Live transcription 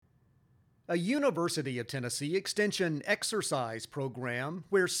A University of Tennessee Extension exercise program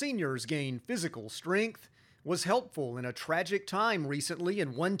where seniors gain physical strength was helpful in a tragic time recently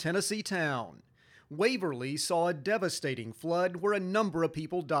in one Tennessee town. Waverly saw a devastating flood where a number of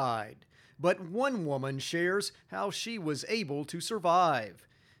people died, but one woman shares how she was able to survive.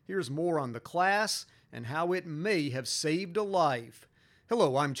 Here's more on the class and how it may have saved a life.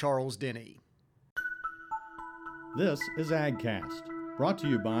 Hello, I'm Charles Denny. This is AgCast, brought to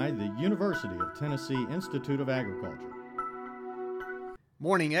you by the University of Tennessee Institute of Agriculture.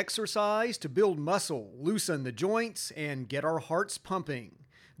 Morning exercise to build muscle, loosen the joints, and get our hearts pumping.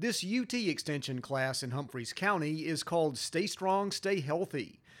 This UT Extension class in Humphreys County is called Stay Strong, Stay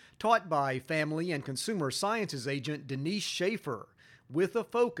Healthy, taught by Family and Consumer Sciences agent Denise Schaefer, with a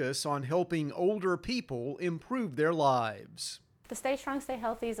focus on helping older people improve their lives. The Stay Strong, Stay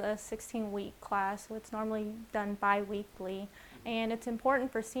Healthy is a 16-week class, so it's normally done bi-weekly. And it's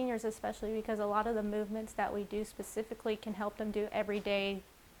important for seniors especially because a lot of the movements that we do specifically can help them do everyday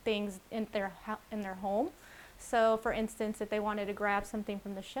things in their home. So for instance, if they wanted to grab something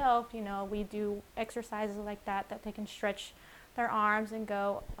from the shelf, we do exercises like that they can stretch their arms and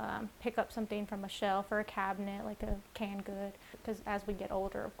go pick up something from a shelf or a cabinet, like a canned good. Because as we get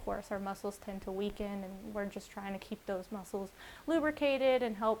older, of course, our muscles tend to weaken, and we're just trying to keep those muscles lubricated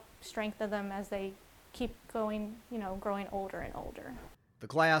and help strengthen them as they keep going, growing older and older. The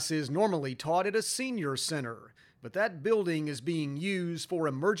class is normally taught at a senior center, but that building is being used for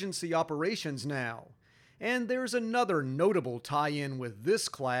emergency operations now. And there's another notable tie-in with this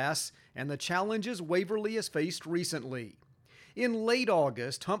class and the challenges Waverly has faced recently. In late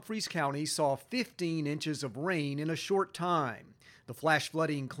August, Humphreys County saw 15 inches of rain in a short time. The flash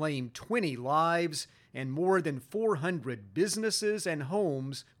flooding claimed 20 lives, and more than 400 businesses and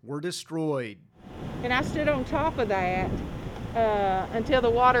homes were destroyed. And I stood on top of that until the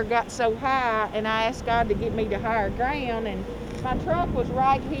water got so high, and I asked God to get me to higher ground, and my truck was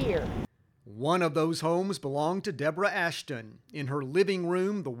right here. One of those homes belonged to Deborah Ashton. In her living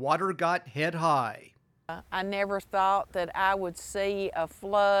room, the water got head high. I never thought that I would see a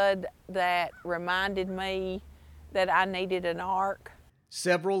flood that reminded me that I needed an ark.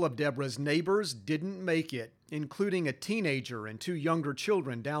 Several of Deborah's neighbors didn't make it, including a teenager and two younger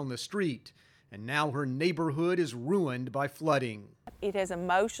children down the street. And now her neighborhood is ruined by flooding. It has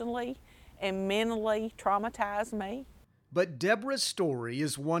emotionally and mentally traumatized me. But Deborah's story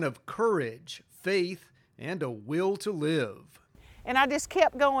is one of courage, faith, and a will to live. And I just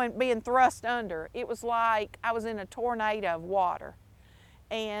kept going, being thrust under. It was like I was in a tornado of water.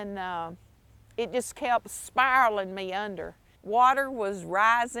 And it just kept spiraling me under. Water was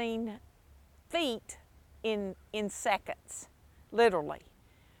rising feet in seconds, literally.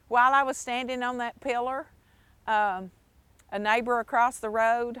 While I was standing on that pillar, a neighbor across the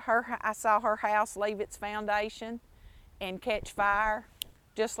road, I saw her house leave its foundation and catch fire,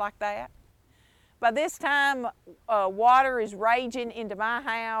 just like that. By this time, water is raging into my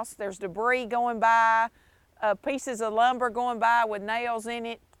house. There's debris going by, pieces of lumber going by with nails in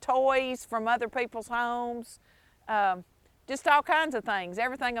it, toys from other people's homes, just all kinds of things,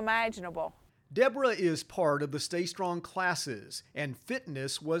 everything imaginable. Deborah is part of the Stay Strong classes, and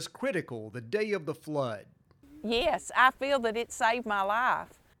fitness was critical the day of the flood. Yes, I feel that it saved my life.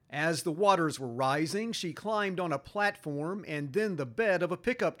 As the waters were rising, she climbed on a platform and then the bed of a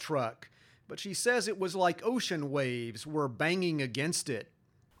pickup truck. But she says it was like ocean waves were banging against it.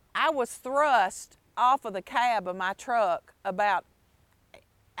 I was thrust off of the cab of my truck about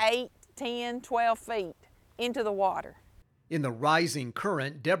 8, 10, 12 feet into the water. In the rising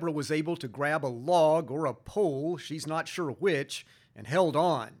current, Deborah was able to grab a log or a pole, she's not sure which, and held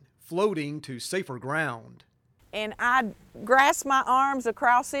on, floating to safer ground. And I grasped my arms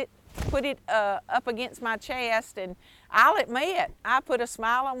across it, put it up against my chest, and I'll admit, I put a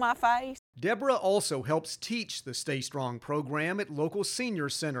smile on my face. Deborah also helps teach the Stay Strong program at local senior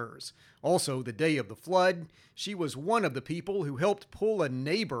centers. Also, the day of the flood, she was one of the people who helped pull a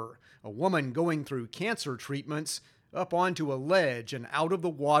neighbor, a woman going through cancer treatments, up onto a ledge and out of the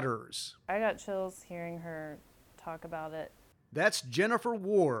waters. I got chills hearing her talk about it. That's Jennifer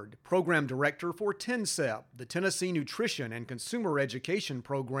Ward, Program Director for TNCEP, the Tennessee Nutrition and Consumer Education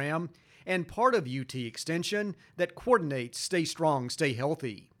Program, and part of UT Extension that coordinates Stay Strong, Stay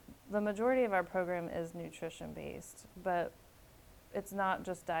Healthy. The majority of our program is nutrition-based, but it's not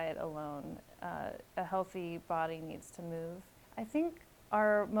just diet alone. A healthy body needs to move. I think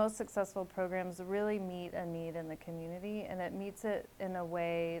our most successful programs really meet a need in the community, and it meets it in a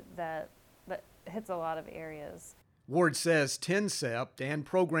way that hits a lot of areas. Ward says TNCEP and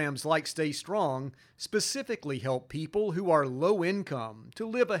programs like Stay Strong specifically help people who are low income to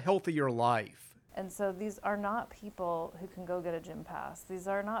live a healthier life. And so these are not people who can go get a gym pass. These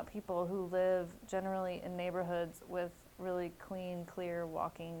are not people who live generally in neighborhoods with really clean, clear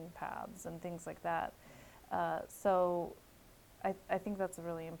walking paths and things like that. So I think that's a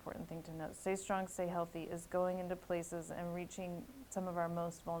really important thing to note. Stay Strong, Stay Healthy is going into places and reaching some of our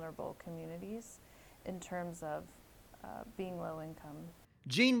most vulnerable communities in terms of being low income.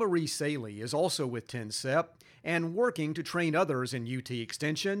 Jean Marie Saley is also with TNCEP and working to train others in UT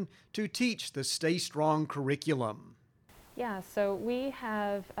Extension to teach the Stay Strong curriculum. Yeah, so we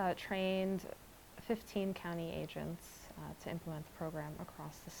have trained 15 county agents to implement the program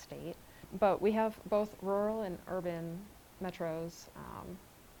across the state. But we have both rural and urban metros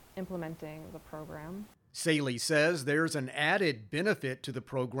implementing the program. Saley says there's an added benefit to the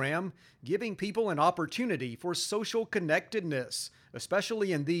program, giving people an opportunity for social connectedness,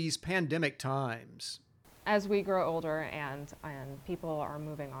 especially in these pandemic times. As we grow older and people are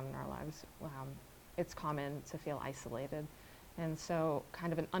moving on in our lives, it's common to feel isolated. And so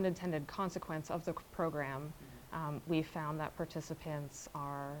kind of an unintended consequence of the program, we found that participants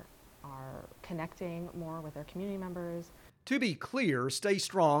are connecting more with their community members. To be clear, Stay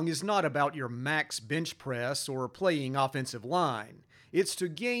Strong is not about your max bench press or playing offensive line. It's to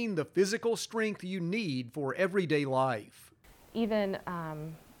gain the physical strength you need for everyday life. Even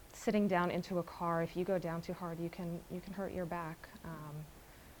sitting down into a car, if you go down too hard, you can hurt your back.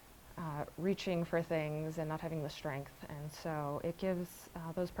 Reaching for things and not having the strength, and so it gives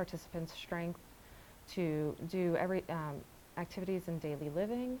those participants strength to do every activities in daily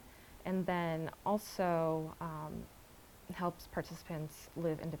living, and then also helps participants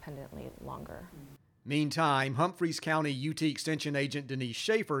live independently longer. Meantime, Humphreys County UT Extension agent Denise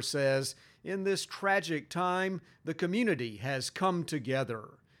Schaefer says in this tragic time, the community has come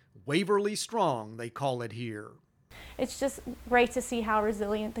together. Waverly Strong, they call it here. It's just great to see how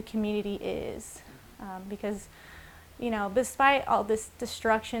resilient the community is because, despite all this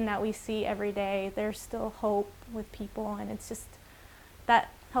destruction that we see every day, there's still hope with people, and it's just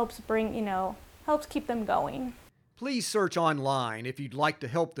that helps helps keep them going. Please search online if you'd like to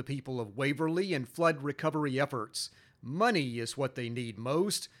help the people of Waverly in flood recovery efforts. Money is what they need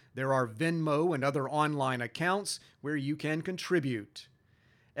most. There are Venmo and other online accounts where you can contribute.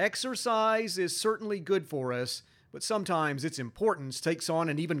 Exercise is certainly good for us, but sometimes its importance takes on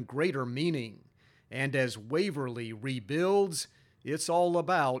an even greater meaning. And as Waverly rebuilds, it's all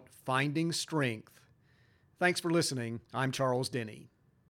about finding strength. Thanks for listening. I'm Charles Denny.